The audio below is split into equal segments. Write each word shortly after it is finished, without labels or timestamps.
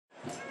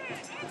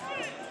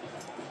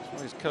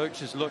His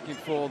coach is looking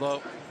for,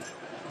 though,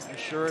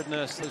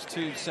 assuredness. Those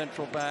two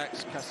central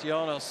backs,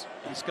 Castellanos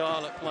and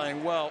Scarlett,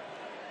 playing well.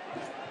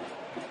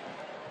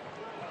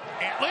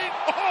 Antling,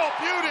 oh,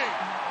 beauty!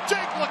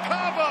 Jake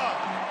LaCava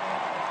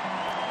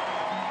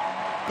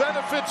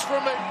benefits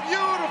from a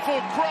beautiful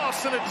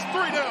cross, and it's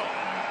 3-0.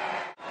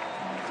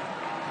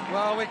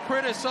 Well, we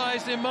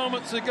criticized him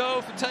moments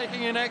ago for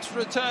taking an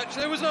extra touch.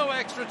 There was no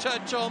extra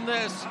touch on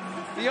this.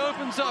 He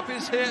opens up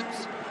his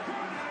hips,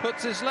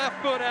 puts his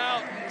left foot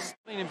out,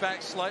 leaning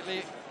back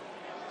slightly,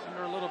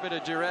 under a little bit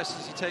of duress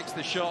as he takes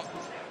the shot.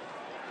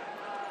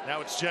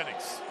 Now it's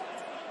Jennings.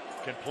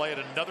 Can play at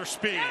another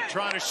speed,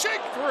 trying to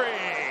shake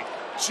free.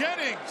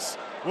 Jennings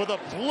with a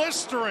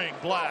blistering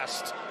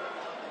blast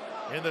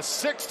in the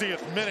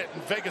 60th minute,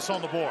 and Vegas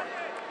on the board.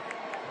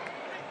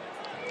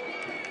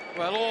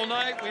 Well, all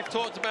night we've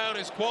talked about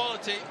his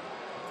quality.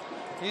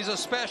 He's a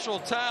special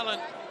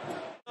talent.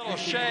 A little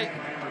shake.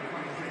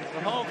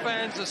 The home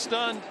fans are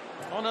stunned.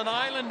 On an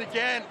island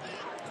again.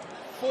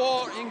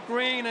 4 in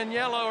green and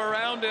yellow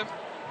around him.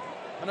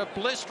 And a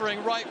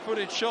blistering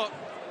right-footed shot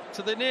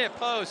to the near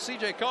post.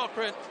 CJ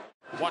Cochran.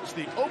 Watch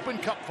the Open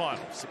Cup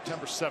Final,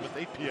 September 7th,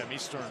 8 p.m.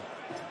 Eastern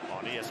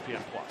on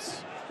ESPN+.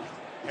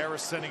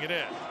 Harris sending it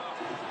in.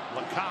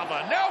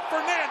 LaCava, now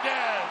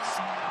Fernandez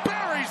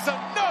buries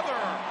another.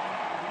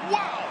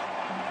 Wow!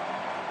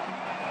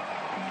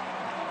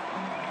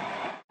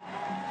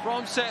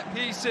 From set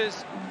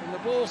pieces, and the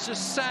ball's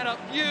just sat up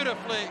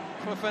beautifully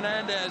for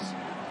Fernandez.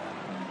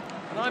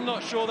 And I'm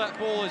not sure that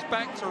ball is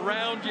backed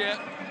around yet.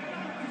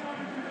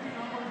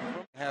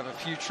 Have a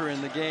future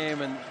in the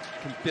game and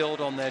can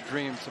build on their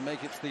dream to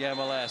make it to the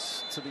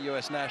MLS, to the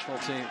U.S. national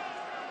team.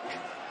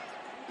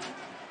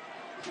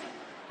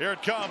 Here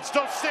it comes.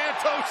 Dos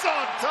Santos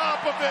on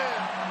top of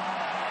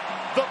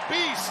it. The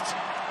beast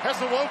has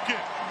awoken.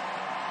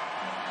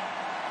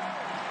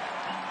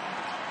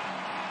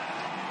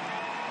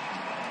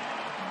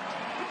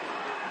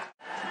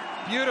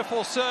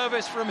 Beautiful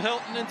service from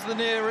Hilton into the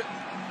near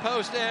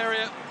post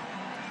area.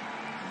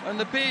 And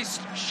the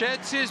beast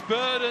sheds his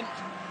burden.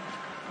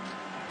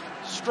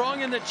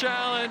 Strong in the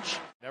challenge.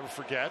 Never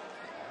forget,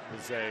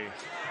 is a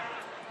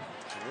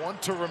one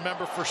to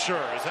remember for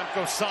sure, is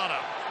Emko Sana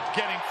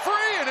getting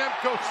free, and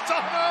Emko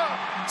Sana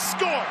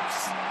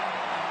scores.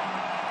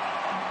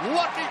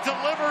 Lucky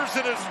delivers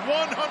in his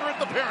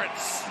 100th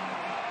appearance.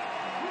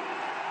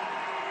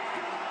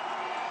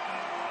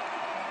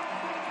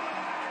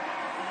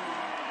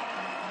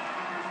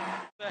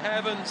 The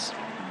heavens,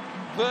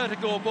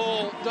 vertical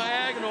ball,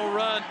 diagonal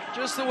run,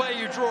 just the way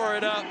you draw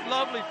it up.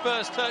 Lovely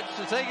first touch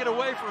to take it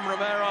away from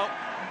Romero.